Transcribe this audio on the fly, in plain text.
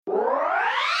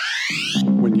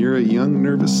you're a young,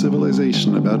 nervous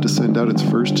civilization about to send out its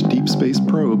first deep space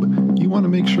probe, you want to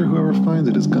make sure whoever finds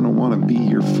it is going to want to be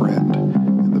your friend.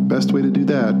 And the best way to do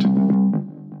that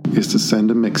is to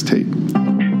send a mixtape.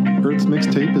 Earth's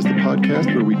Mixtape is the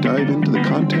podcast where we dive into the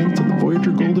contents of the Voyager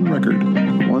Golden Record.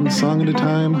 One song at a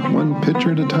time, one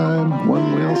picture at a time,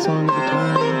 one whale song at a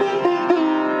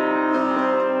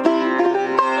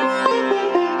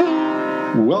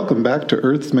time. Welcome back to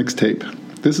Earth's Mixtape.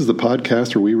 This is the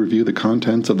podcast where we review the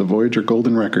contents of the Voyager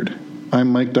Golden Record.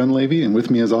 I'm Mike Dunleavy, and with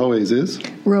me as always is...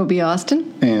 Roby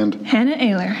Austin. And... Hannah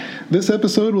Ayler. This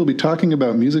episode will be talking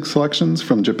about music selections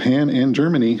from Japan and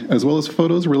Germany, as well as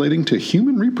photos relating to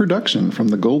human reproduction from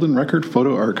the Golden Record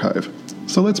Photo Archive.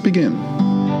 So let's begin.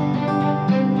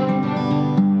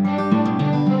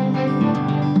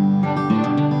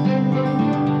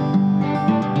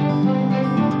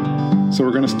 So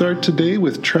we're going to start today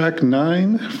with track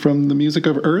 9 from the Music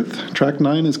of Earth. Track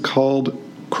 9 is called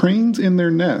Cranes in Their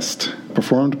Nest,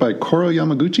 performed by Koro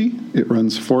Yamaguchi. It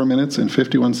runs 4 minutes and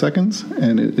 51 seconds,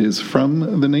 and it is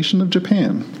from the nation of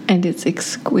Japan. And it's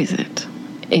exquisite,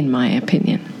 in my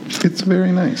opinion. It's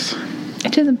very nice.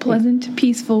 It is a pleasant,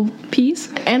 peaceful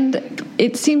piece. And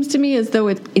it seems to me as though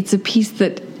it's a piece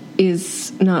that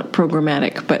is not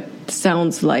programmatic, but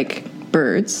sounds like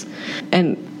birds.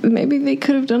 And maybe they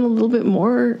could have done a little bit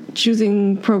more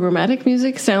choosing programmatic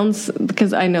music sounds,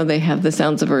 because I know they have the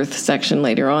Sounds of Earth section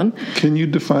later on. Can you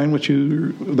define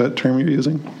that term you're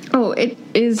using? Oh, it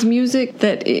is music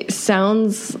that it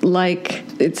sounds like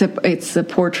it's a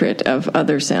portrait of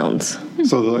other sounds.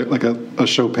 So like a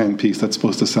Chopin piece that's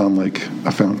supposed to sound like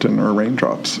a fountain or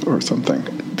raindrops or something.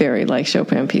 Very like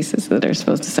Chopin pieces that are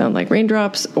supposed to sound like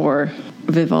raindrops, or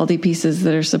Vivaldi pieces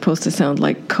that are supposed to sound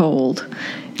like cold.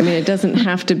 I mean, it doesn't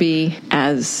have to be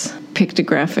as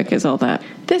pictographic as all that.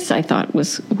 This, I thought,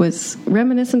 was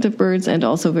reminiscent of birds and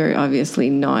also very obviously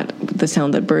not the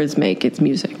sound that birds make. It's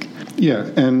music. Yeah,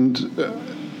 and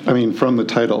I mean, from the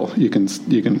title, you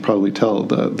can probably tell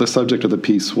the subject of the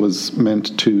piece was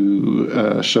meant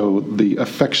to show the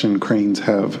affection cranes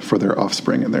have for their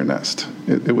offspring in their nest.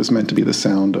 It was meant to be the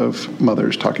sound of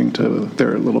mothers talking to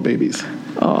their little babies.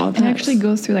 Oh, it actually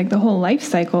goes through like the whole life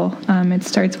cycle. It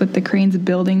starts with the cranes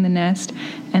building the nest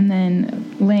and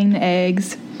then laying the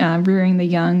eggs, rearing the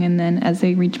young, and then as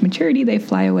they reach maturity, they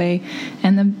fly away,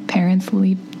 and the parents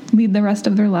lead the rest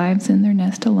of their lives in their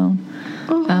nest alone.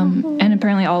 And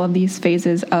apparently all of these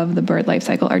phases of the bird life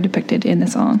cycle are depicted in the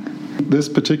song. This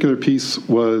particular piece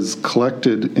was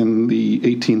collected in the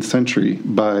 18th century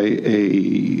by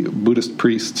a Buddhist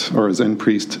priest or a Zen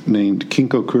priest named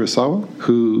Kinko Kurosawa,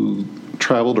 who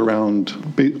traveled around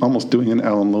almost doing an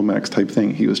Alan Lomax type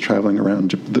thing. He was traveling around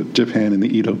Japan in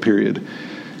the Edo period,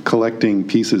 collecting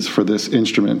pieces for this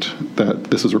instrument that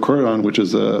this is recorded on, which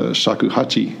is a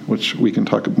shakuhachi, which we can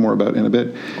talk more about in a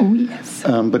bit. Oh, yes.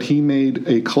 But he made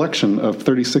a collection of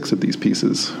 36 of these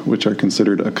pieces, which are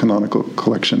considered a canonical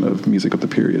collection of music of the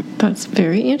period. That's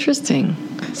very interesting.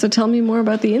 So tell me more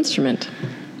about the instrument.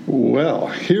 Well,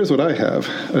 here's what I have.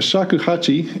 A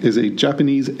shakuhachi is a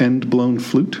Japanese end-blown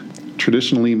flute,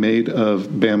 traditionally made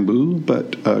of bamboo,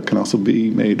 but can also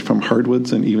be made from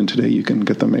hardwoods, and even today you can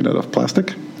get them made out of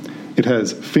plastic. It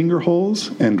has finger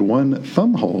holes and one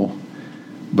thumb hole,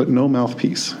 but no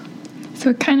mouthpiece.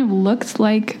 So it kind of looks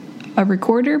like a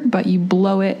recorder, but you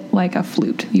blow it like a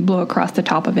flute. You blow across the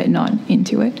top of it, not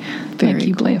into it, like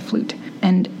you play a flute.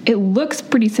 And it looks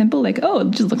pretty simple, like, oh,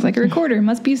 it just looks like a recorder. It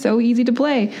must be so easy to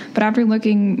play. But after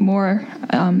looking more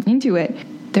into it,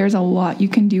 there's a lot you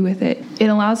can do with it. It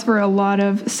allows for a lot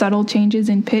of subtle changes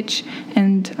in pitch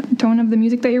and tone of the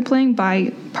music that you're playing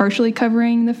by partially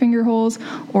covering the finger holes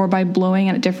or by blowing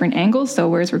at different angles. So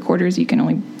whereas recorders, you can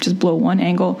only just blow one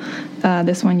angle,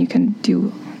 this one you can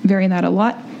vary that a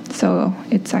lot. So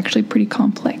it's actually pretty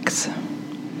complex.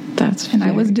 And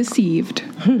I was deceived.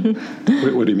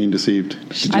 What do you mean deceived?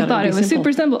 I thought it was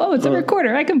super simple. Oh, it's a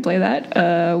recorder. I can play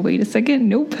that. Wait a second.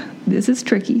 Nope. This is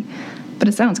tricky. But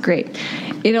it sounds great.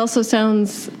 It also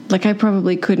sounds like I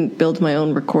probably couldn't build my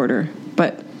own recorder,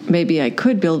 but maybe I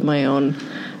could build my own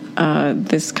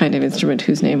this kind of instrument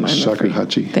whose name I'm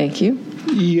shakuhachi. Afraid. Thank you.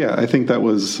 Yeah, I think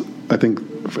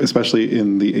especially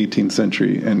in the 18th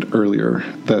century and earlier,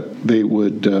 that they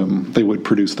would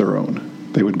produce their own.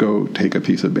 They would go take a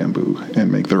piece of bamboo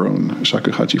and make their own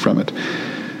shakuhachi from it.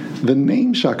 The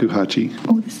name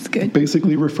shakuhachi this is good.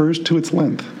 Basically refers to its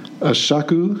length. A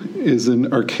shaku is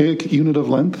an archaic unit of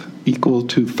length equal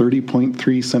to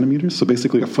 30.3 centimeters, so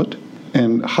basically a foot.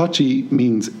 And hachi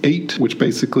means 8, which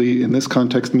basically in this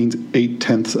context means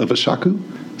 8/10 of a shaku.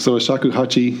 So a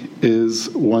shakuhachi is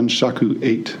one shaku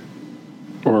 8,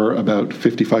 or about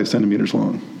 55 centimeters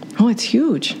long. Oh, it's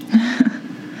huge.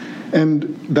 And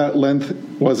that length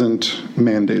wasn't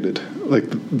mandated. Like,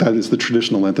 that is the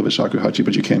traditional length of a shakuhachi,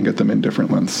 but you can get them in different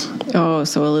lengths. Oh,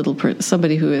 so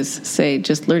somebody who is, say,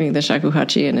 just learning the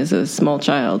shakuhachi and is a small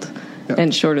child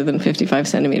and shorter than 55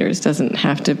 centimeters doesn't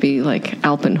have to be like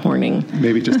alpenhorning.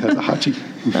 Maybe just has a hachi.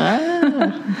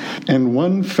 And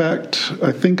one fact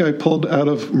I think I pulled out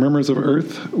of Murmurs of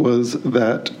Earth was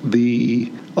that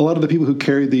a lot of the people who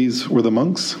carried these were the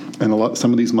monks, and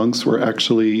some of these monks were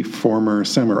actually former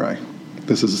samurai.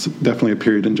 This is definitely a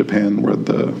period in Japan where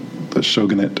the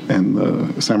shogunate and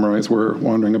the samurais were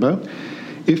wandering about.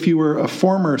 If you were a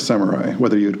former samurai,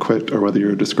 whether you had quit or whether you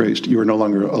were disgraced, you were no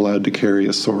longer allowed to carry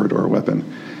a sword or a weapon.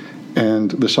 And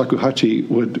the shakuhachi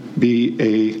would be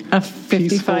a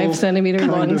 55 centimeter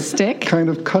long stick? Kind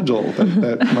of cudgel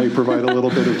that might provide a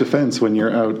little bit of defense when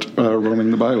you're out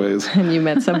roaming the byways. And you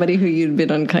met somebody who you'd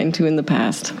been unkind to in the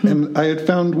past. And I had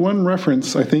found one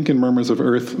reference, I think in Murmurs of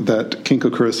Earth, that Kinko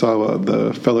Kurosawa,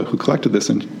 the fellow who collected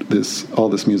all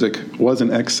this music, was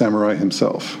an ex-samurai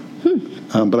himself.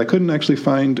 But I couldn't actually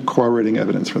find corroborating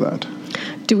evidence for that.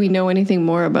 Do we know anything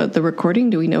more about the recording?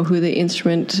 Do we know who the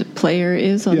instrument player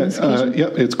is on this occasion?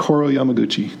 Yep, it's Koro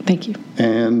Yamaguchi. Thank you.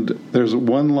 And there's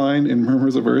one line in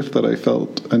Murmurs of Earth that I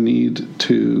felt a need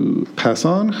to pass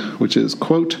on, which is,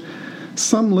 quote,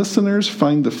 "Some listeners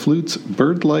find the flute's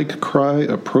bird-like cry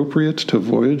appropriate to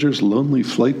Voyager's lonely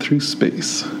flight through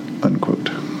space," unquote.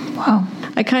 Wow.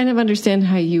 I kind of understand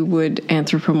how you would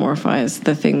anthropomorphize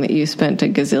the thing that you spent a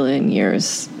gazillion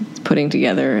years putting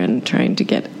together and trying to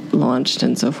get launched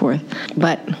and so forth.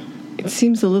 But it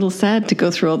seems a little sad to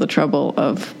go through all the trouble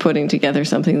of putting together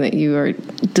something that you are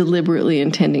deliberately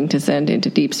intending to send into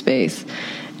deep space,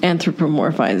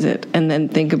 anthropomorphize it, and then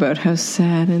think about how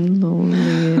sad and lonely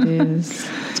it is.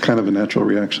 It's kind of a natural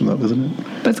reaction, though, isn't it?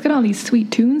 But it's got all these sweet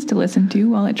tunes to listen to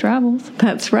while it travels.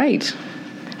 That's right.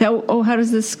 How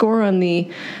does this score on the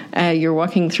you're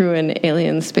walking through an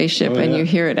alien spaceship and you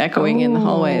hear it echoing in the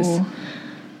hallways?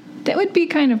 That would be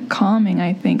kind of calming,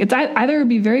 I think. It's either it would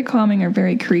be very calming or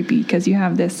very creepy because you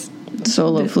have this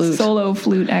solo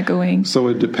flute echoing. So it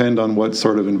would depend on what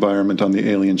sort of environment on the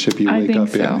alien ship you wake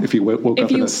up in. If you woke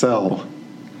up in a cell,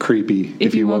 creepy.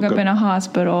 If you woke up in a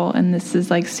hospital and this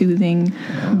is like soothing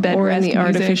bed or rest in the music.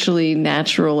 Artificially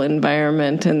natural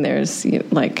environment, and there's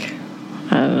like,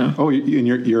 I don't know. Oh, and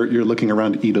you're looking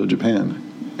around Edo, Japan,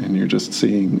 and you're just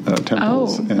seeing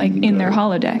temples. Oh, like in their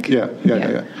holodeck.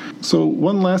 Yeah. So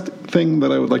one last thing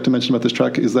that I would like to mention about this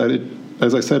track is that it,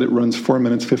 as I said, it runs 4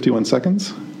 minutes 51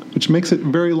 seconds, which makes it a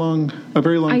very long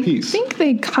piece. I think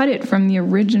they cut it from the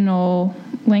original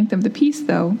length of the piece,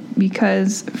 though,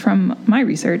 because from my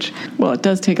research... Well, it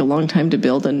does take a long time to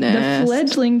build a nest. The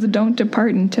fledglings don't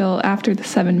depart until after the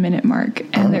 7-minute mark,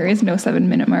 and there is no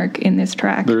 7-minute mark in this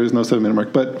track. There is no 7-minute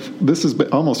mark, but this is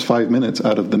almost 5 minutes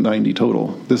out of the 90 total.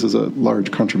 This is a large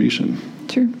contribution.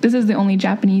 True. This is the only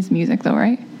Japanese music, though,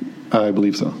 right? I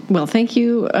believe so. Well, thank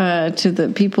you to the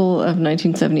people of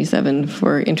 1977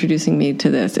 for introducing me to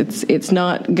this. It's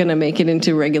not going to make it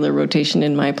into regular rotation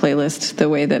in my playlist the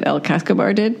way that El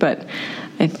Cascobar did, but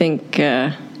I think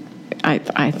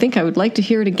I think I would like to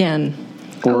hear it again.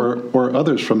 Or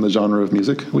others from the genre of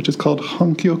music, which is called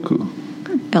Honkyoku.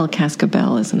 El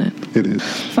Cascabel, isn't it? It is.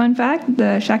 Fun fact,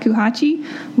 the shakuhachi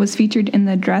was featured in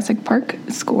the Jurassic Park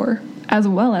score, as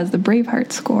well as the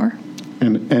Braveheart score.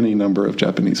 And any number of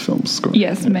Japanese films scored.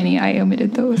 Yes, many. I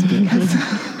omitted those because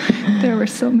there were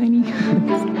so many.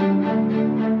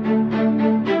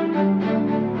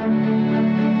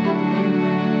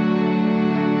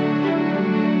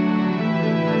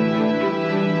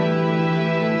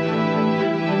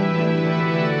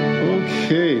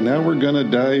 Okay, now we're going to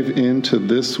dive into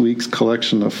this week's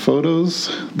collection of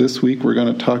photos. This week we're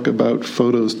going to talk about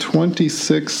photos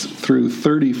 26 through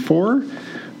 34,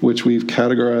 which we've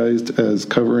categorized as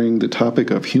covering the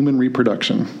topic of human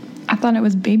reproduction. I thought it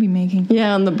was baby making.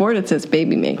 Yeah, on the board it says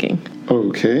baby making.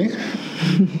 Okay.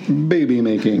 Baby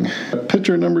making.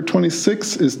 Picture number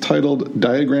 26 is titled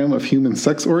Diagram of Human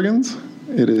Sex Organs.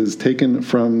 It is taken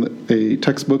from a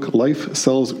textbook, Life,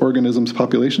 Cells, Organisms,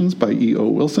 Populations by E.O.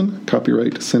 Wilson,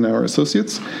 copyright Sinauer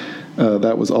Associates.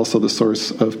 That was also the source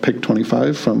of Pic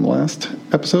 25 from last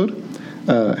episode.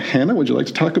 Hannah, would you like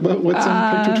to talk about what's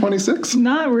in picture 26?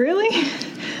 Not really.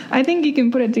 I think you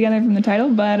can put it together from the title,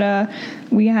 but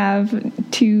we have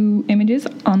 2 images.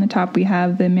 On the top, we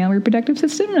have the male reproductive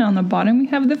system, and on the bottom, we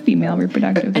have the female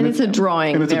reproductive system. And it's a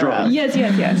drawing. And it's a drawing.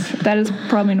 Yes. That is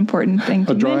probably an important thing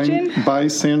to mention. A drawing by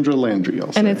Sandra Landry,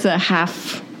 also. And it's a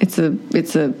half. It's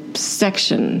a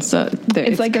section. So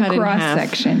it's like cut a cross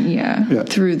section. Yeah.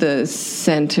 Through the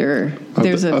center.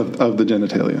 Of the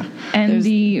genitalia. And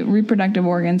the reproductive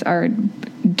organs are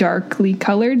darkly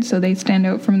colored, so they stand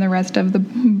out from the rest of the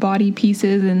body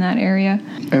pieces in that area.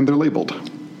 And they're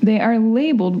labeled. They are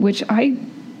labeled, which I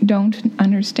don't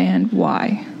understand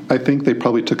why. I think they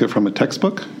probably took it from a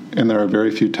textbook, and there are very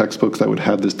few textbooks that would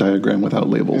have this diagram without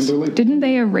labels. Didn't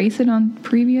they erase it on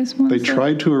previous ones? They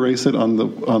tried to erase it on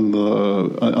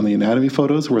the anatomy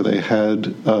photos where they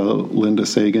had Linda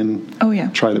Sagan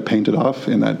try to paint it off,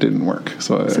 and that didn't work.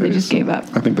 So they just gave up.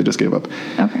 I think they just gave up.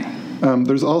 Okay.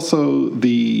 There's also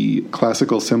the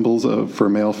classical symbols for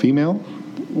male-female,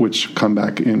 which come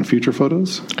back in future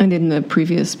photos. And in the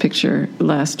previous picture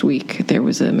last week, there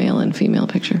was a male and female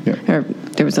picture. Yeah. Or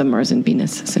there was a Mars and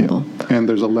Venus symbol. Yeah. And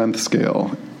there's a length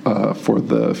scale for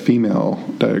the female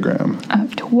diagram.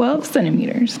 Of 12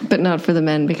 centimeters. But not for the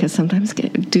men, because sometimes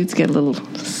dudes get a little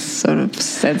sort of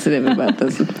sensitive about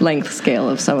the length scale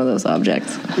of some of those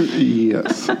objects.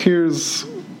 Yes. Here's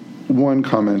one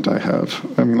comment I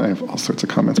have. I mean, I have all sorts of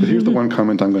comments, but here's the one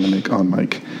comment I'm going to make on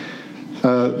mic.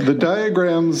 The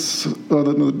diagrams,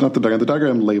 the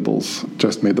diagram labels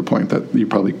just made the point that you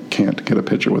probably can't get a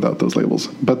picture without those labels.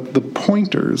 But the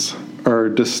pointers are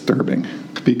disturbing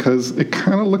because it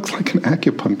kind of looks like an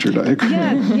acupuncture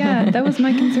diagram. Yeah, that was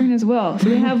my concern as well. So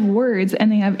they have words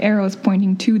and they have arrows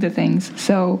pointing to the things.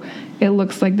 So it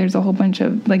looks like there's a whole bunch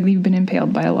of, like you've been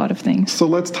impaled by a lot of things. So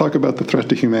let's talk about the threat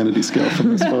to humanity scale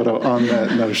from this photo on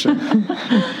that notion.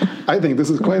 I think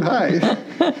this is quite high.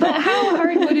 But how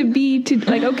hard would it be to,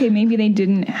 like, okay, maybe they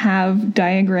didn't have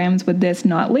diagrams with this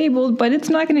not labeled, but it's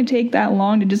not going to take that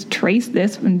long to just trace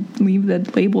this and leave the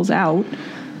labels out.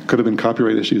 Could have been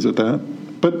copyright issues with that.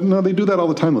 But no, they do that all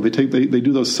the time. They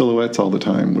do those silhouettes all the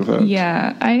time without.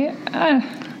 Yeah, I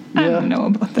don't know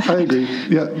about that. I agree.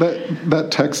 Yeah, that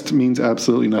text means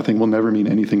absolutely nothing. Will never mean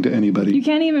anything to anybody. You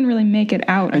can't even really make it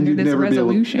out under this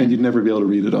resolution. And you'd never be able to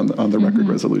read it on the record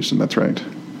resolution. That's right.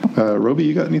 Roby,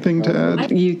 you got anything to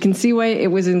add? You can see why it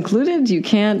was included. You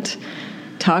can't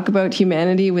talk about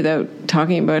humanity without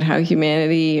talking about how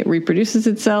humanity reproduces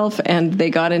itself, and they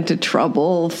got into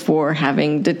trouble for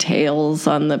having details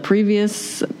on the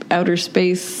previous outer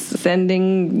space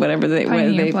sending, whatever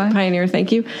Pioneer,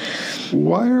 thank you.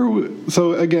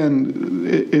 So again,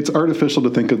 it's artificial to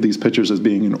think of these pictures as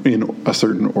being in a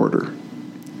certain order.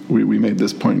 We made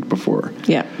this point before.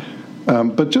 Yeah.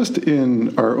 But just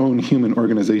in our own human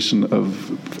organization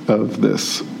of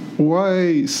this,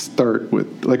 why start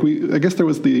with, I guess there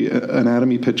was the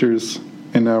anatomy pictures,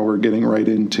 and now we're getting right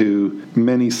into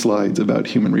many slides about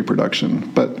human reproduction.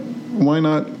 But why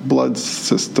not blood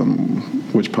system,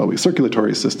 which probably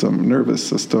circulatory system, nervous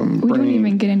system, brain? We don't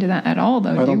even get into that at all,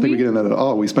 though, I don't think we get into that at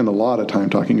all. We spend a lot of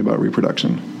time talking about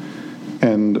reproduction.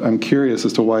 And I'm curious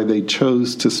as to why they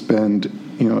chose to spend,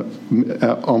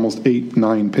 almost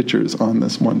 8-9 pictures on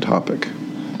this one topic.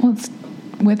 Well,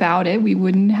 without it, we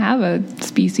wouldn't have a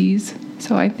species.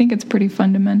 So I think it's pretty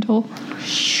fundamental.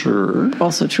 Sure.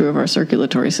 Also true of our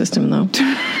circulatory system, though.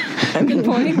 Good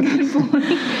point.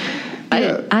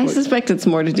 I suspect it's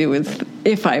more to do with,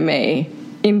 if I may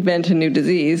invent a new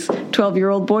disease,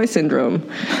 12-year-old boy syndrome.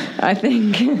 I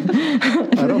think.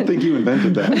 I don't think you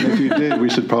invented that. And if you did, we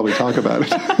should probably talk about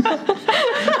it.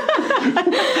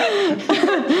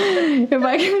 If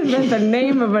I can invent the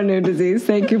name of a new disease,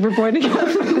 thank you for pointing out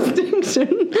the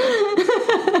distinction.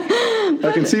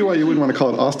 I can see why you wouldn't want to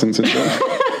call it Austin syndrome.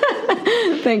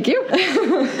 Thank you.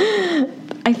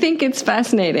 I think it's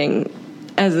fascinating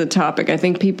as a topic. I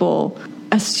think people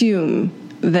assume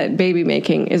that baby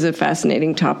making is a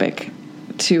fascinating topic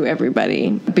to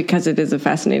everybody because it is a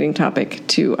fascinating topic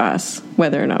to us,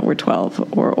 whether or not we're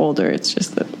 12 or older. It's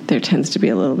just that there tends to be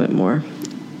a little bit more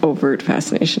overt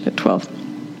fascination at 12.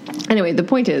 Anyway, the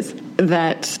point is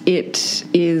that it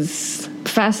is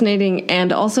fascinating,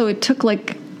 and also it took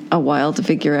a while to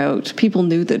figure out. People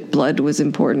knew that blood was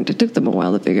important. It took them a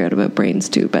while to figure out about brains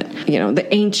too, but the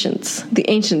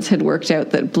ancients had worked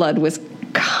out that blood was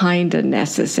kind of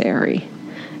necessary.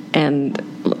 And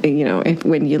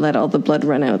when you let all the blood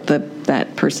run out,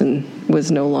 that person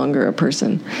was no longer a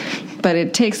person. But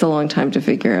it takes a long time to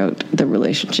figure out the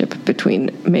relationship between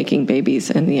making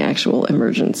babies and the actual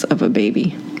emergence of a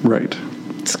baby. Right.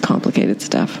 It's complicated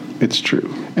stuff. It's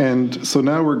true. And so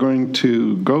now we're going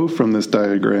to go from this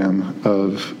diagram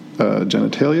of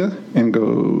genitalia and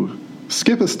go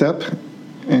skip a step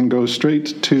and go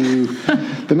straight to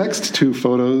the next two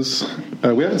photos.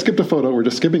 We haven't skipped a photo. We're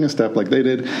just skipping a step like they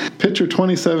did. Picture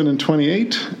 27 and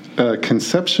 28,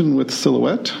 conception with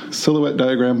silhouette. Silhouette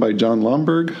diagram by John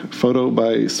Lomberg. Photo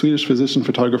by Swedish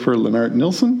physician-photographer Lennart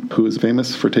Nilsson, who is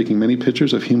famous for taking many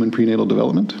pictures of human prenatal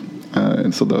development.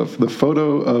 And so the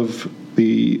photo of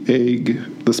the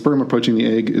egg, the sperm approaching the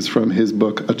egg, is from his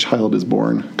book, A Child is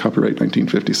Born, copyright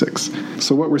 1956.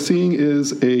 So what we're seeing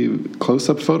is a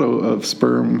close-up photo of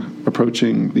sperm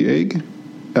approaching the egg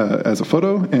as a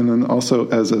photo, and then also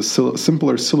as a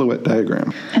simpler silhouette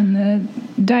diagram. And the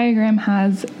diagram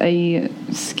has a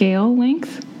scale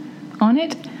length on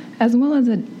it, as well as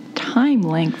a time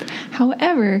length.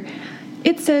 However,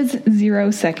 it says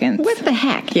 0 seconds. What the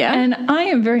heck, yeah? And I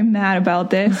am very mad about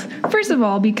this. First of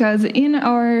all, because in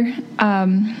our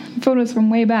photos from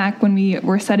way back when we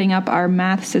were setting up our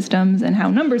math systems and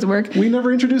how numbers work, we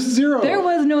never introduced 0. There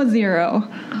was no 0.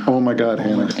 Oh my God,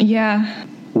 Hannah. Yeah.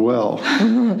 Well,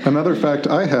 another fact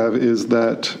I have is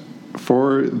that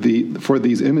for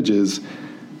these images,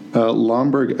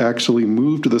 Lomberg actually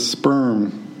moved the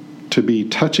sperm to be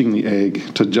touching the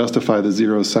egg to justify the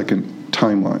 0 second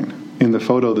timeline. In the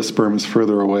photo, the sperm is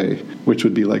further away, which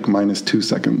would be like -2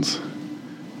 seconds.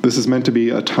 This is meant to be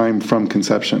a time from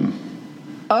conception.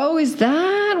 Oh, is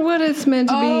that what it's meant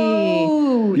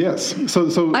to be? Yes. So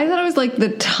I thought it was like the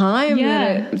time.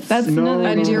 Yeah, that's a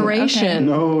duration.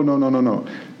 Okay. No.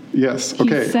 Yes.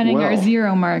 Okay. He's setting our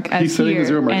 0 mark as he's setting here, the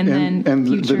 0 mark, and then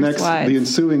the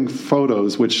ensuing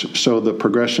photos, which show the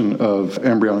progression of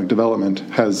embryonic development,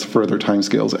 has further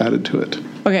timescales added to it.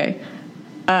 Okay.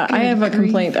 I have a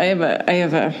complaint. I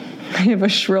have a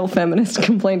shrill feminist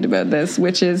complaint about this,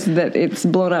 which is that it's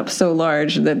blown up so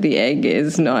large that the egg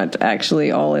is not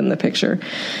actually all in the picture.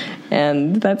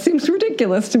 And that seems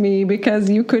ridiculous to me, because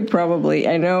you could probably,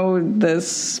 I know the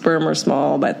sperm are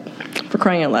small, but for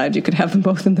crying out loud, you could have them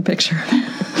both in the picture.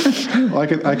 Well,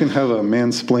 I can have a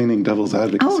mansplaining devil's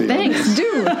advocacy. Oh, thanks.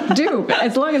 Do.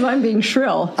 As long as I'm being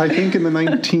shrill. I think in the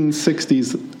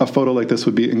 1960s, a photo like this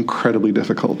would be incredibly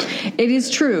difficult. It is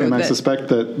true. And I suspect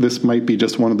that this might be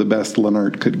just one of the best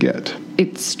Lennart could get.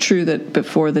 It's true that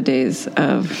before the days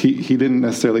of... He didn't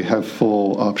necessarily have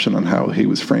full option on how he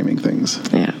was framing things.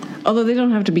 Yeah. Although they don't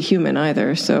have to be human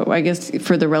either, so I guess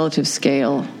for the relative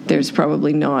scale, there's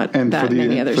probably not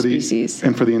many other species.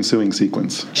 And for the ensuing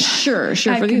sequence. Sure. At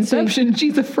for the conception,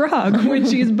 she's a frog. When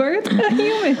she's birthed, a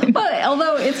human. Well,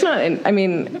 although it's not,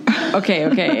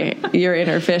 okay, you're in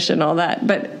her fish and all that,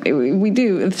 but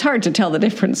it's hard to tell the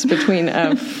difference between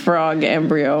a frog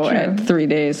embryo at 3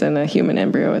 days and a human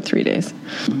embryo at 3 days.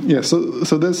 Yeah,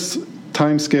 so this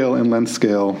time scale and length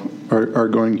scale are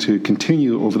going to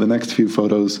continue over the next few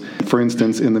photos. For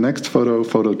instance, in the next photo,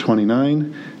 photo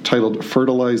 29, titled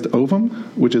Fertilized Ovum,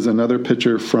 which is another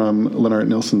picture from Lennart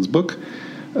Nilsson's book,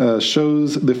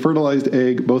 shows the fertilized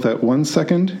egg both at 1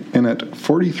 second and at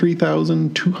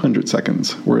 43,200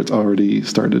 seconds, where it's already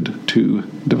started to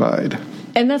divide.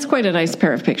 And that's quite a nice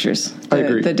pair of pictures, I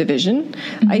agree. The division.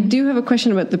 Mm-hmm. I do have a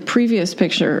question about the previous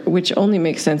picture, which only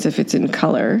makes sense if it's in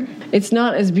color. It's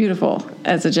not as beautiful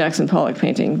as a Jackson Pollock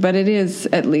painting, but it is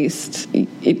at least,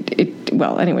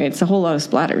 it's a whole lot of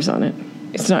splatters on it.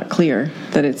 It's not clear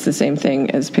that it's the same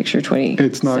thing as picture 27.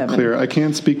 It's not clear. I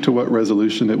can't speak to what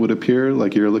resolution it would appear.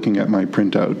 Like, you're looking at my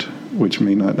printout, which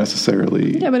may not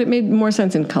necessarily... Yeah, but it made more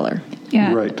sense in color.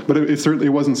 Yeah. Right. But it certainly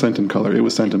wasn't sent in color. It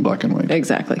was sent in black and white.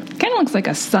 Exactly. Kind of looks like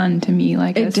a sun to me,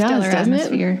 like a stellar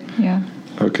atmosphere. Yeah.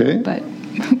 Okay. But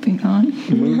moving on.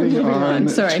 Moving on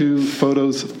to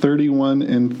photos 31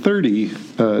 and 30,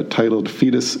 titled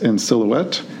Fetus and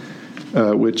Silhouette,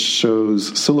 which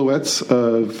shows silhouettes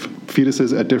of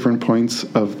fetuses at different points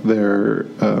of their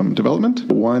development.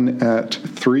 One at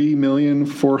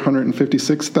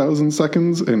 3,456,000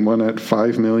 seconds and one at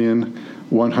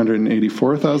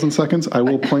 5,184,000 seconds. I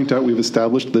will point out we've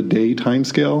established the day time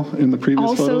scale in the previous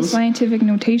also, photos. Also, scientific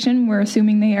notation, we're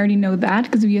assuming they already know that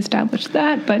because we established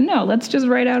that. But no, let's just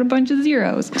write out a bunch of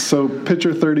zeros. So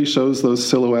picture 30 shows those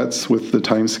silhouettes with the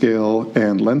time scale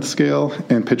and length scale,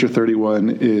 and picture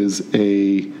 31 is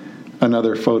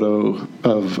another photo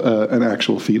of an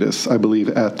actual fetus, I believe,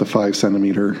 at the 5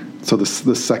 centimeter, so the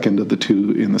second of the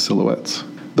two in the silhouettes.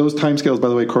 Those timescales, by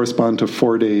the way, correspond to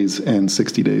 4 days and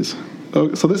 60 days.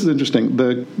 Oh, so this is interesting.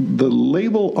 The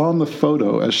label on the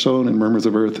photo, as shown in Murmurs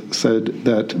of Earth, said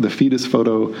that the fetus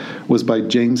photo was by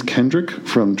James Kendrick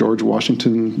from George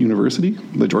Washington University,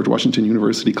 the George Washington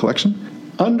University collection.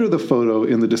 Under the photo,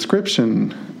 in the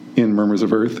description in Murmurs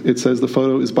of Earth, it says the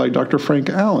photo is by Dr. Frank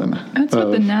Allen. That's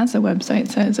what the NASA website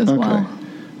says as well.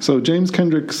 So James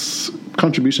Kendrick's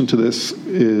contribution to this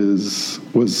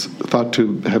was thought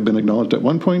to have been acknowledged at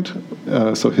one point,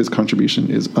 so his contribution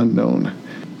is unknown.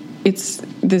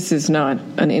 This is not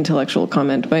an intellectual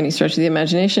comment by any stretch of the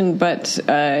imagination, but,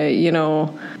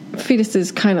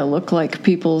 fetuses kind of look like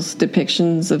people's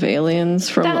depictions of aliens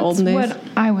from the olden days. That's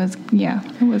what I was, yeah.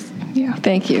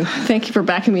 Thank you for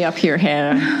backing me up here,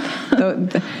 Hannah.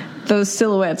 Those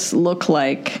silhouettes look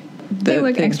like... They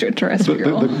look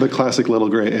extraterrestrial. The classic little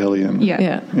gray alien.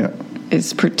 Yeah.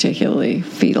 It's particularly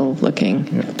fetal looking.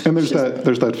 Yeah. And there's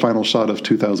that final shot of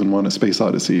 2001: A Space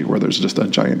Odyssey where there's just a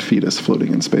giant fetus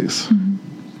floating in space.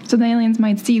 Mm-hmm. So the aliens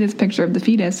might see this picture of the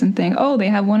fetus and think, "Oh, they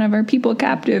have one of our people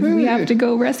captive. We have to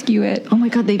go rescue it." Oh my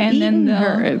God, they've eaten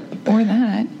her. Or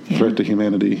that. Threat to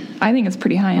humanity. I think it's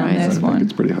pretty high on this one. I think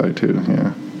it's pretty high too.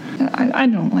 Yeah. I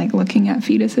don't like looking at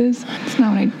fetuses. It's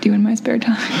not what I do in my spare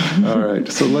time. All right,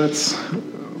 so let's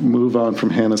move on from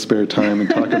Hannah's spare time and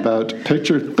talk about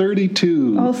picture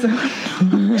 32. Also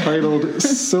titled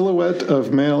Silhouette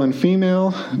of Male and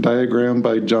Female, diagram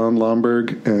by John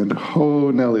Lomberg. And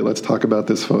Nelly, let's talk about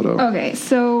this photo. Okay,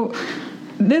 so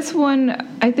this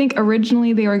one, I think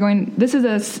originally they were this is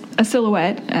a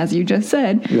silhouette, as you just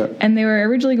said, and they were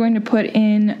originally going to put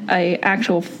in a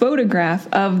actual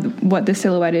photograph of what the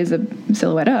silhouette is a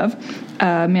silhouette of,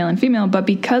 male and female, but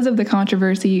because of the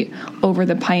controversy over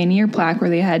the Pioneer plaque where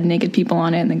they had naked people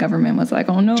on it and the government was like,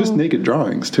 oh no. Just naked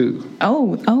drawings, too.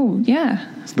 Oh, yeah.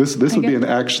 This would be an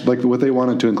actual, like what they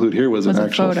wanted to include here was an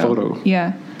actual photo.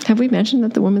 Yeah. Have we mentioned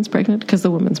that the woman's pregnant? Because the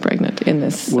woman's pregnant in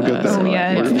this. We'll get there.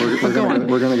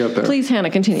 We're going to get there. Please, Hannah,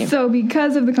 continue. So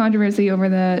because of the controversy over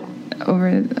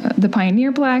the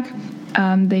Pioneer plaque,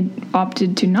 they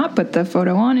opted to not put the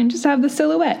photo on and just have the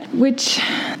silhouette, which,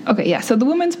 so the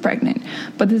woman's pregnant,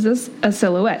 but this is a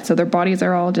silhouette, so their bodies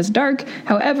are all just dark.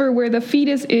 However, where the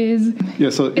fetus is... Yeah,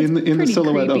 so in the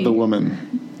silhouette creepy. Of the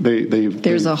woman...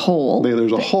 There's a hole.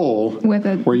 There's a hole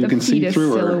where you can see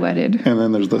through silhouetted. Her, and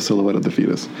then there's the silhouette of the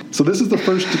fetus. So this is the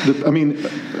first.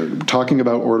 Talking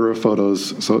about order of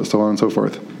photos, so on and so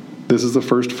forth. This is the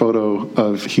first photo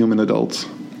of human adults.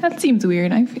 That seems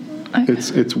weird.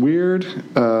 It's weird.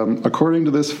 According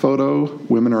to this photo,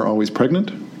 women are always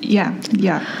pregnant. Yeah.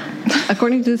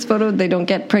 According to this photo, they don't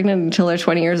get pregnant until they're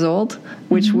 20 years old,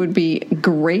 which would be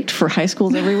great for high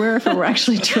schools everywhere if it were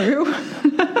actually true.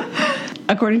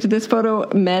 According to this photo,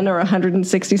 men are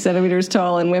 160 centimeters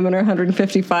tall and women are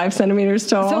 155 centimeters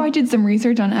tall. So I did some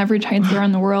research on average heights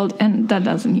around the world, and that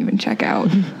doesn't even check out.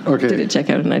 Okay. Did it check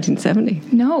out in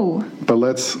 1970? No. But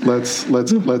let's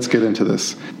get into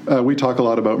this. We talk a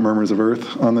lot about Murmurs of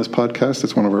Earth on this podcast.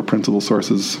 It's one of our principal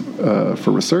sources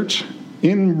for research.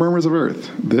 In Murmurs of Earth,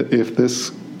 if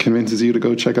this convinces you to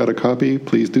go check out a copy,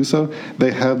 please do so.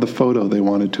 They have the photo they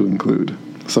wanted to include.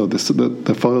 So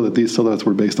the photo that these silhouettes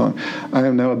were based on. I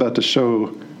am now about to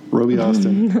show Roby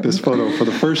Austin this photo for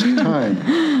the first time.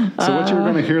 So what you're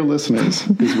going to hear, listeners,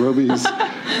 is Roby's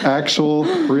actual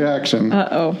reaction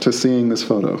to seeing this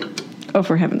photo. Oh,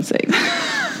 for heaven's sake.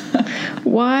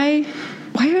 Why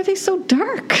are they so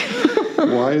dark?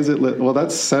 Why is it lit? Well,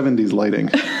 that's 70s lighting.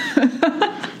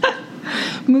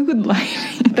 Mood lighting.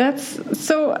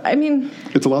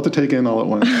 It's a lot to take in all at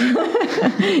once.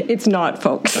 It's not,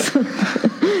 folks.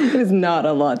 It is not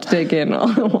a lot to take in all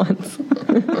at once.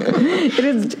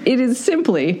 It is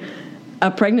simply a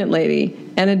pregnant lady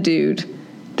and a dude.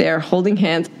 They're holding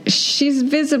hands. She's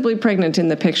visibly pregnant in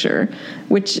the picture,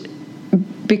 which,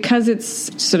 because it's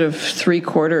sort of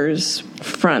 3/4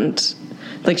 front,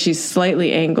 like she's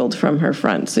slightly angled from her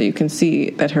front, so you can see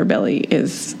that her belly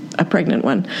is a pregnant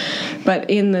one. But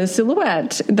in the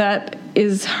silhouette, that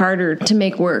is harder to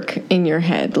make work in your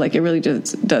head. Like, it really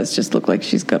does just look like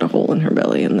she's got a hole in her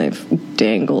belly and they've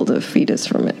dangled a fetus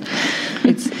from it.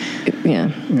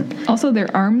 Yeah. Also,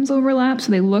 their arms overlap,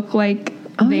 so they look like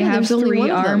they have 3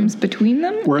 arms between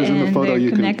them. Whereas in the photo,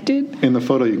 you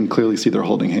can clearly see they're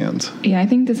holding hands. Yeah, I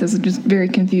think this is just very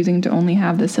confusing to only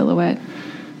have the silhouette.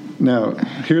 Now,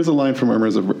 here's a line from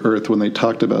Murmurs of Earth when they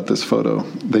talked about this photo.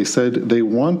 They said they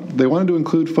wanted to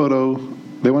include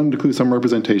some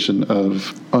representation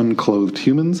of unclothed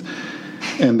humans,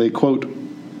 and they, quote,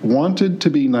 wanted to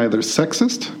be neither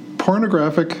sexist,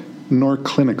 pornographic, nor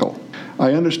clinical.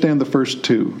 I understand the first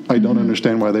two. I don't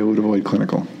understand why they would avoid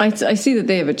clinical. I see that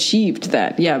they have achieved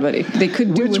that, yeah, but they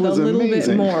could do with a little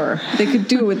bit more. They could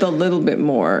do with a little bit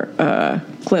more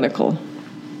clinical.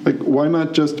 Like, why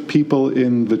not just people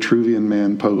in Vitruvian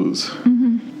Man pose?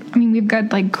 Mm-hmm. I mean, we've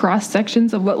got, like,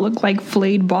 cross-sections of what look like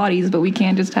flayed bodies, but we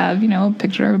can't just have, a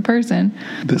picture of a person.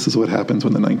 This is what happens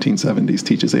when the 1970s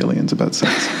teaches aliens about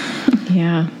sex.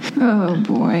 Yeah. Oh,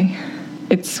 boy.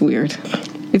 It's weird.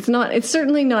 It's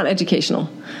certainly not educational,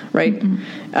 right?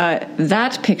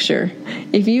 That picture,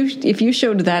 if you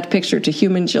showed that picture to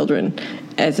human children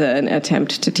as an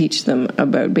attempt to teach them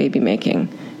about baby making,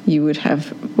 you would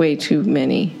have way too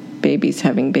many babies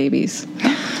having babies.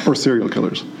 Or serial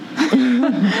killers.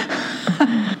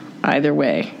 Either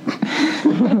way.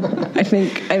 I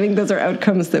think those are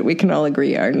outcomes that we can all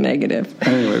agree are negative.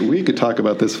 Anyway, we could talk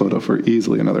about this photo for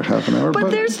easily another half an hour.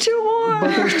 But there's two more.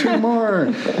 But there's two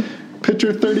more.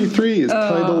 Picture 33 is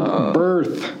titled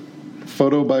Birth.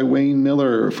 Photo by Wayne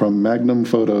Miller from Magnum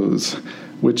Photos,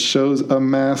 which shows a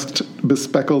masked,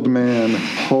 bespectacled man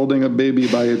holding a baby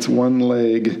by its one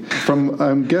leg from,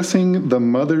 I'm guessing, the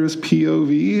mother's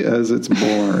POV as it's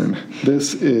born.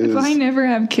 This is... If I never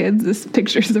have kids, this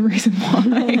picture's the reason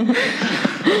why.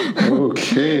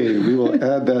 Okay, we will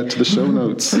add that to the show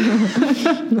notes.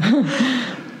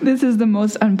 This is the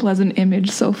most unpleasant image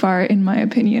so far, in my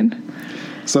opinion.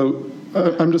 So,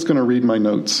 I'm just going to read my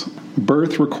notes.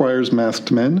 Birth requires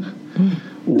masked men.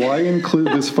 Why include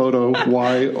this photo?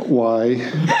 Why?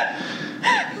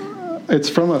 It's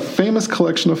from a famous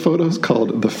collection of photos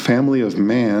called The Family of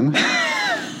Man.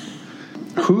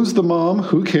 Who's the mom?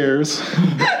 Who cares?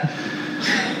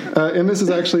 And this is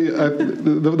actually,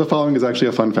 the following is actually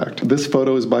a fun fact. This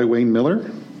photo is by Wayne Miller.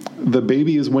 The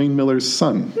baby is Wayne Miller's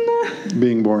son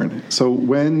being born. So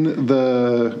when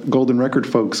the Golden Record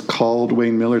folks called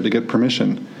Wayne Miller to get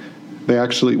permission, they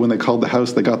actually, when they called the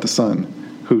house, they got the son,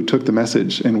 who took the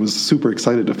message and was super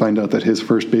excited to find out that his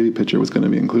first baby picture was going to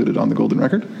be included on the Golden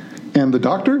Record. And the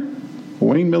doctor,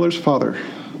 Wayne Miller's father.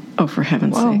 Oh, for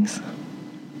heaven's sakes.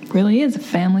 Really is a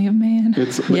family of man.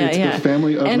 It's the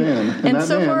family of man. And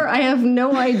so far, I have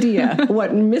no idea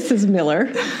what Mrs.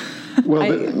 Miller...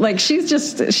 Well, she's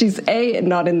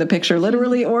not in the picture,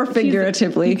 literally or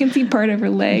figuratively. You can see part of her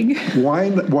leg. Why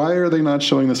are they not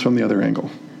showing this from the other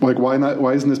angle? Like, why not?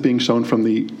 Why isn't this being shown from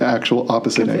the actual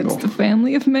opposite angle? It's the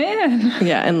family of man.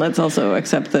 Yeah, and let's also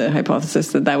accept the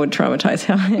hypothesis that would traumatize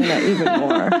Hannah even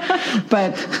more.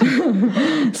 But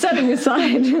setting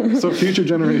aside... So future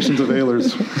generations of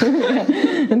Ehlers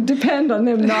depend on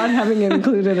them not having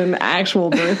included an actual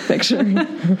birth picture.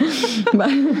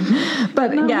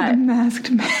 but yeah... The masked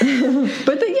man.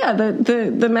 But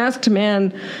the masked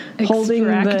man holding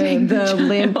the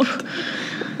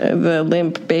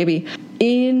limp baby.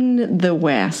 In the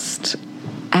West,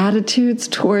 attitudes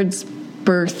towards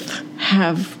birth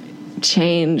have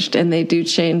changed, and they do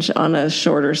change on a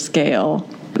shorter scale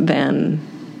than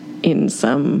in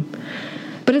some...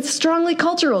 But it's strongly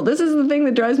cultural. This is the thing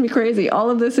that drives me crazy. All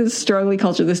of this is strongly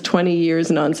cultural. This 20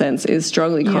 years nonsense is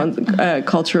strongly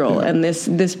cultural. Yeah. And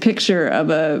this picture of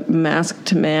a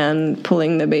masked man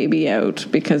pulling the baby out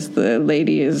because the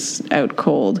lady is out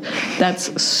cold,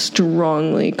 that's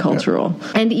strongly cultural.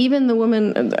 Yeah. And even the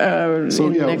woman in the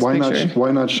next picture.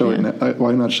 Why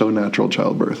not show natural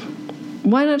childbirth?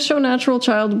 Why not show natural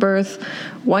childbirth?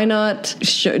 Why not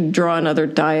draw another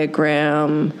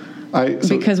diagram?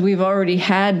 Because we've already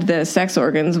had the sex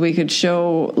organs, we could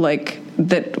show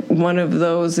that one of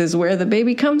those is where the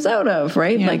baby comes out of,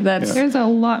 right? Yeah. There's a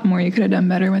lot more you could have done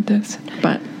better with this.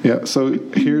 But so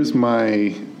here's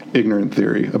my ignorant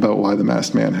theory about why the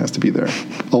masked man has to be there.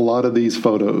 A lot of these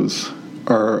photos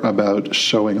are about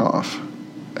showing off,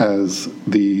 as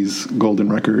these Golden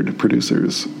Record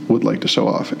producers would like to show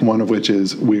off. One of which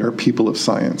is, we are people of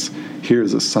science.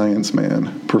 Here's a science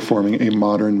man performing a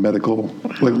modern medical...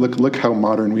 Look how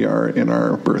modern we are in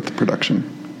our birth production.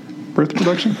 Birth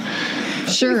production?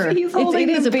 Sure. He's holding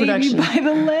the baby production by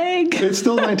the leg. It's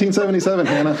still 1977,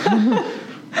 Hannah.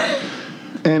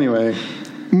 Anyway,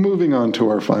 moving on to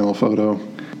our final photo.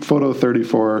 Photo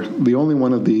 34, the only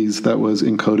one of these that was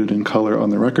encoded in color on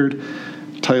the record,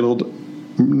 titled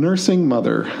Nursing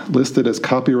Mother, listed as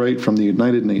copyright from the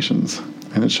United Nations.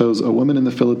 And it shows a woman in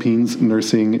the Philippines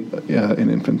nursing an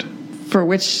infant. For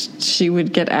which she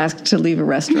would get asked to leave a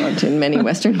restaurant in many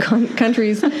Western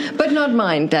countries, but not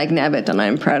mine, dagnabbit, and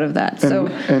I'm proud of that.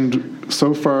 And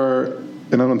so far,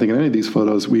 and I don't think in any of these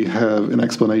photos, we have an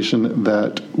explanation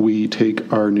that we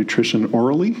take our nutrition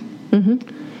orally.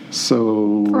 Mm-hmm.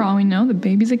 So, for all we know, the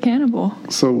baby's a cannibal.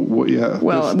 So, yeah.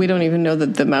 Well, we don't even know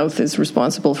that the mouth is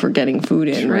responsible for getting food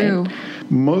in, True. right?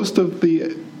 Most of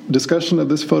the discussion of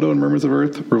this photo in Murmurs of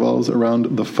Earth revolves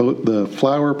around the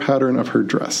flower pattern of her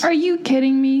dress. Are you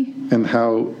kidding me? And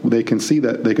how they can see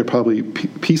that. They could probably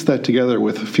piece that together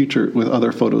with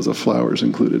other photos of flowers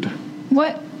included.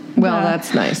 What? Well,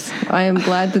 that's nice. I am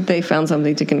glad that they found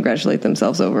something to congratulate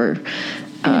themselves over.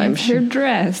 I'm sure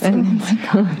dressed. Oh my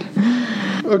God.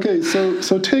 Okay,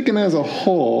 so taken as a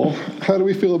whole, how do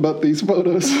we feel about these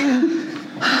photos?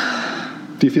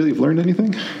 Do you feel you've learned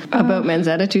anything? About men's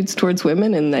attitudes towards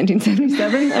women in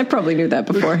 1977? I probably knew that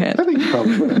beforehand. I think you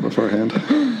probably knew that beforehand.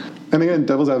 And again,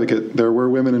 devil's advocate, there were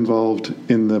women involved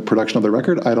in the production of the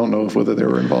record. I don't know whether they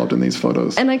were involved in these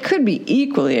photos. And I could be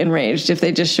equally enraged if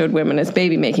they just showed women as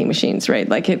baby-making machines, right?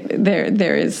 Like,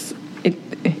 it's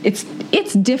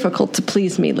difficult to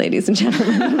please me, ladies and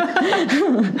gentlemen.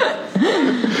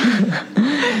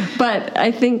 But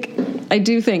I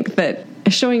do think that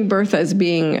showing birth as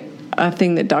being a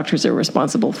thing that doctors are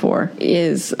responsible for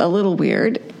is a little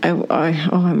weird.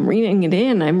 I'm reining it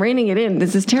in.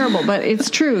 This is terrible. But it's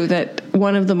true that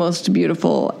one of the most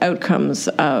beautiful outcomes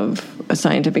of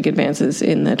scientific advances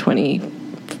in the 20th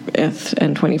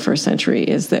and 21st century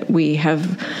is that we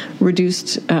have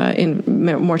reduced in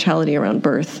mortality around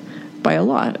birth by a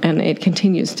lot, and it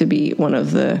continues to be one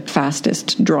of the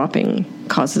fastest dropping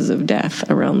causes of death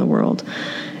around the world.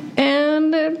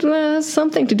 And it has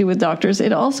something to do with doctors.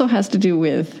 It also has to do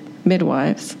with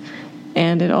midwives,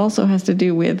 and it also has to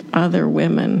do with other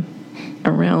women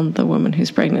around the woman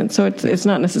who's pregnant. So it's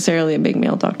not necessarily a big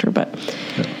male doctor, but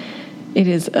it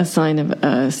is a sign of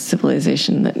a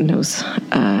civilization that knows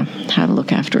how to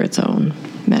look after its own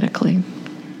medically,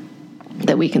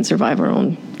 that we can survive our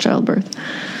own childbirth.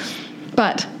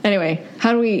 But anyway,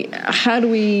 how do we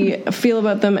feel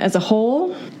about them as a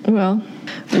whole? Well,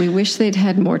 we wish they'd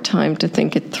had more time to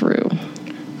think it through.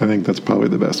 I think that's probably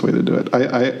the best way to do it.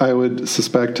 I would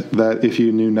suspect that if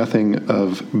you knew nothing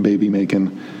of baby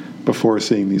making before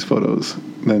seeing these photos,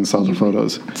 then saw the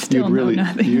photos, you'd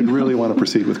really want to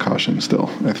proceed with caution still,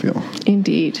 I feel.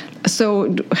 Indeed.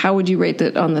 So how would you rate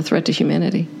it on the threat to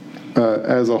humanity?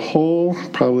 As a whole,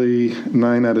 probably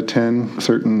 9 out of 10.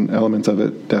 Certain elements of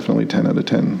it, definitely 10 out of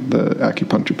 10. The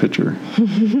acupuncture picture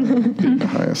being the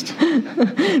highest.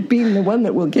 Being the one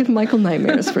that will give Michael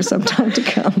nightmares for some time to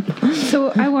come.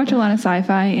 So I watch a lot of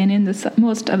sci-fi, and in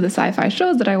most of the sci-fi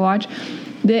shows that I watch,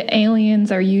 the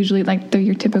aliens are usually like they're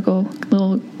your typical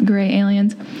little gray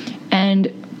aliens.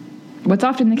 And what's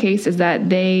often the case is that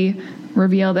they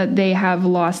reveal that they have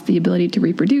lost the ability to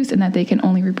reproduce and that they can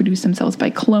only reproduce themselves by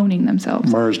cloning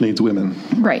themselves. Mars needs women.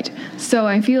 Right. So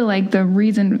I feel like the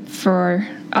reason for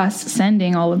us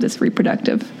sending all of this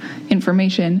reproductive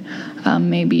information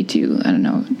may be to, I don't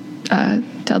know,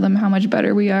 tell them how much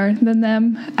better we are than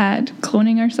them at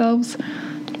cloning ourselves.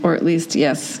 Or at least,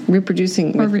 yes,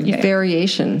 reproducing with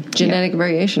variation, genetic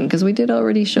variation, because we did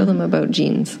already show them about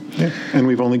genes. Yeah, and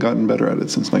we've only gotten better at it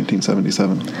since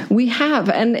 1977. We have,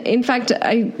 and in fact,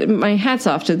 my hat's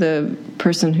off to the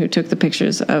person who took the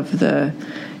pictures of the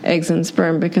eggs and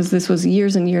sperm, because this was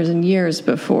years and years and years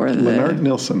before Lennart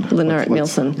Nilsson.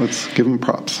 Nilsson. Let's give him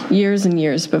props. Years and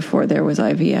years before there was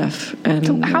IVF. And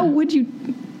so how would you...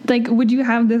 Like, would you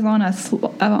have this on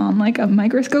a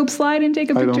microscope slide and take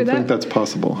a picture of that? I don't think that's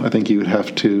possible. I think you would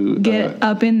have to get it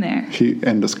up in there.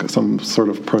 Some sort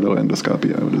of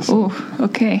proto-endoscopy, I would assume. Oh,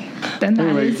 okay. Then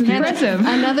that is impressive.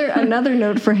 Another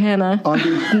note for Hannah: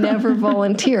 never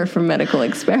volunteer for medical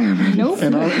experiments. Nope.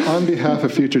 And on behalf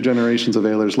of future generations of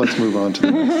Ehlers, let's move on to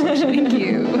the next section. Thank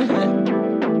you.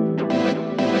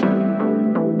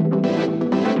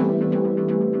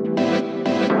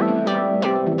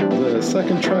 The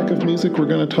second track of music we're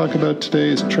going to talk about today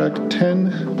is track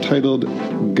 10, titled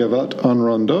Gavotte en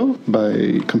Rondeau,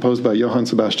 composed by Johann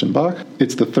Sebastian Bach.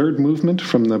 It's the third movement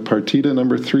from the Partita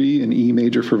No. 3 in E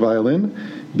major for violin,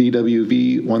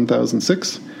 BWV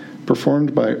 1006,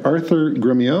 performed by Arthur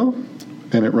Gremiot,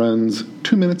 and it runs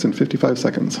 2 minutes and 55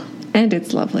 seconds. And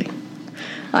it's lovely.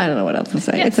 I don't know what else to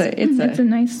say. Yes. It's a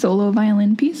nice solo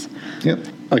violin piece. Yep.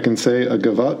 I can say a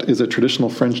gavotte is a traditional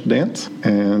French dance,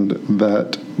 and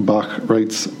that Bach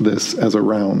writes this as a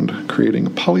round,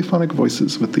 creating polyphonic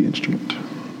voices with the instrument.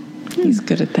 He's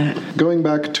good at that. Going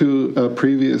back to a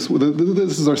previous...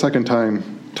 This is our second time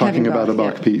talking about a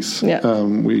Bach piece. Yeah.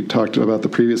 We talked about the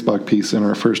previous Bach piece in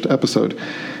our first episode.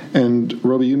 And,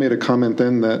 Roby, you made a comment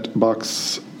then that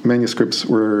Bach's manuscripts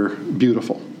were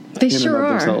beautiful. They sure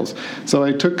are. Themselves. So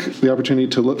I took the opportunity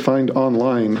to find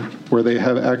online where they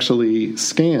have actually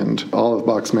scanned all of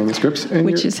Bach's manuscripts.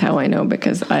 Which is how I know,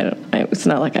 because it's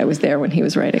not like I was there when he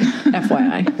was writing,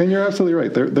 FYI. And you're absolutely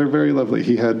right. They're very lovely.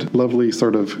 He had lovely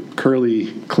sort of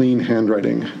curly, clean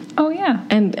handwriting. Oh, yeah. yeah.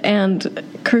 And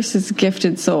Curse's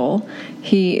gifted soul,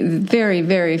 he very,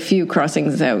 very few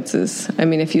crossings outs. I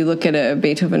mean, if you look at a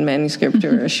Beethoven manuscript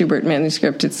or a Schubert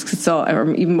manuscript, it's all,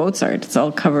 or even Mozart, it's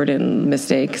all covered in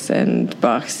mistakes, and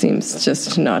Bach seems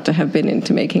just not to have been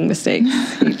into making mistakes.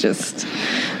 He just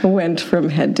went from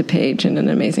head to page in an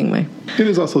amazing way. It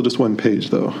is also just one page,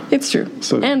 though. It's true.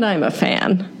 And I'm a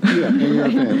fan. Yeah, and you're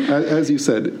a fan. As you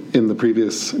said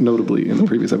notably in the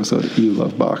previous episode, you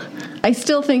love Bach. I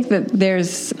still think that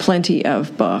there's plenty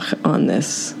of Bach on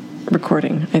this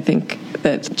recording. I think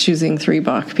that choosing 3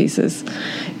 Bach pieces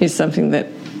is something that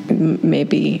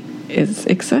maybe is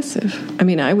excessive. I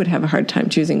mean, I would have a hard time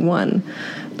choosing one,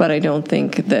 but I don't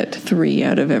think that 3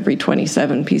 out of every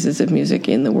 27 pieces of music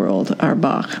in the world are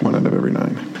Bach. 1 out of every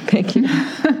 9. Thank you.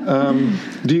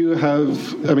 Do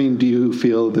you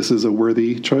feel this is a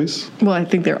worthy choice? Well, I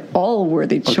think they're all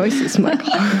worthy choices,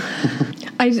 Michael.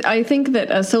 I think that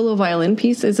a solo violin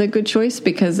piece is a good choice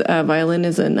because violin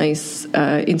is a nice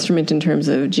instrument in terms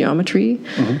of geometry.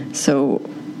 Mm-hmm. So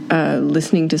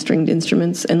listening to stringed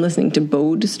instruments and listening to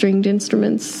bowed stringed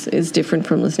instruments is different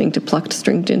from listening to plucked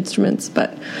stringed instruments.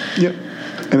 But yep.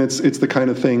 And it's the kind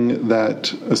of thing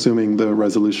that, assuming the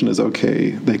resolution is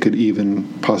okay, they could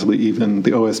possibly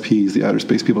the OSPs, the outer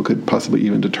space people could possibly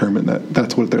even determine that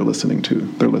that's what they're listening to.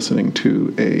 They're listening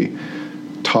to a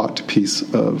taut piece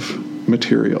of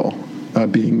material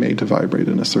being made to vibrate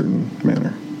in a certain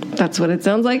manner. That's what it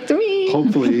sounds like to me.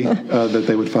 Hopefully that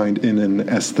they would find in an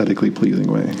aesthetically pleasing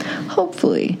way.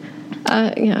 Hopefully.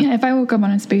 Yeah, if I woke up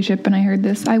on a spaceship and I heard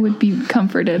this, I would be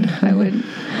comforted.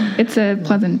 It's a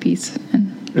pleasant piece.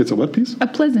 It's a what piece? A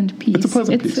pleasant piece. It's a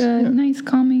pleasant piece. It's a nice,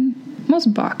 calming.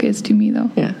 Most Bach is to me,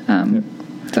 though. Yeah.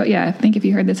 So, yeah, I think if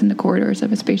you heard this in the corridors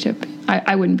of a spaceship,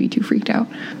 I wouldn't be too freaked out.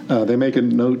 They make a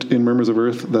note in Murmurs of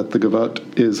Earth that the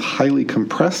gavotte is highly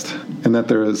compressed and that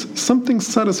there is something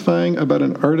satisfying about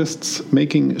an artist's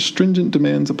making stringent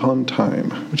demands upon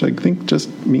time, which I think just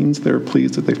means they're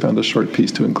pleased that they found a short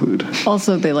piece to include.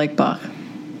 Also, they like Bach.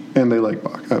 And they like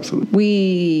Bach, absolutely.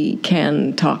 We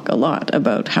can talk a lot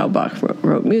about how Bach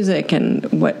wrote music and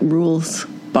what rules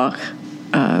Bach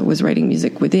was writing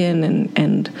music within,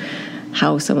 and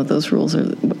how some of those rules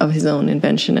are of his own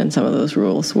invention and some of those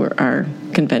rules are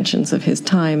conventions of his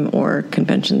time or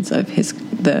conventions of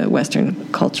the Western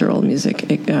cultural music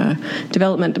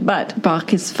development. But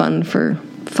Bach is fun for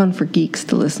geeks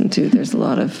to listen to. There's a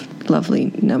lot of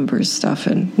lovely numbers stuff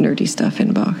and nerdy stuff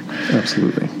in Bach.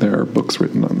 Absolutely. There are books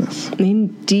written on this.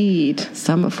 Indeed,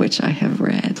 some of which I have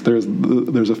read.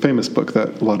 There's a famous book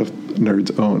that a lot of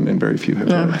nerds own and very few have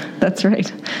read. That's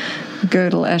right.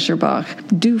 Gödel, Escher, Bach.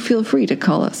 Do feel free to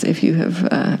call us if you have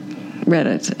read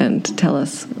it and tell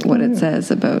us what it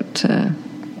says about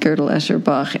Gödel, Escher,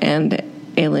 Bach, and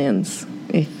aliens,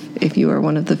 if you are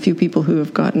one of the few people who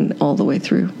have gotten all the way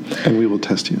through. And we will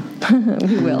test you.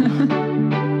 We will.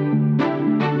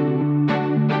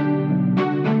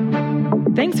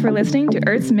 Thanks for listening to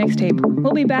Earth's Mixtape.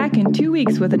 We'll be back in 2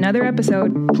 weeks with another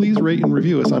episode. Please rate and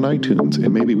review us on iTunes,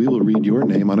 and maybe we will read your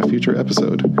name on a future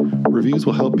episode. Reviews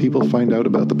will help people find out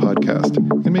about the podcast,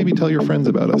 and maybe tell your friends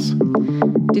about us.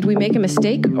 Did we make a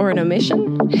mistake or an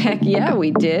omission? Heck yeah,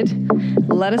 we did.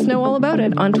 Let us know all about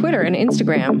it on Twitter and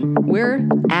Instagram. We're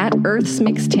at Earth's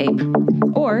Mixtape.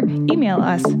 Or email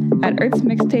us at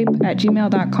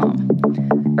earthsmixtape@gmail.com.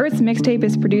 Earth's Mixtape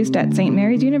is produced at St.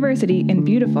 Mary's University in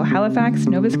beautiful Halifax,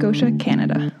 Nova Scotia,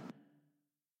 Canada.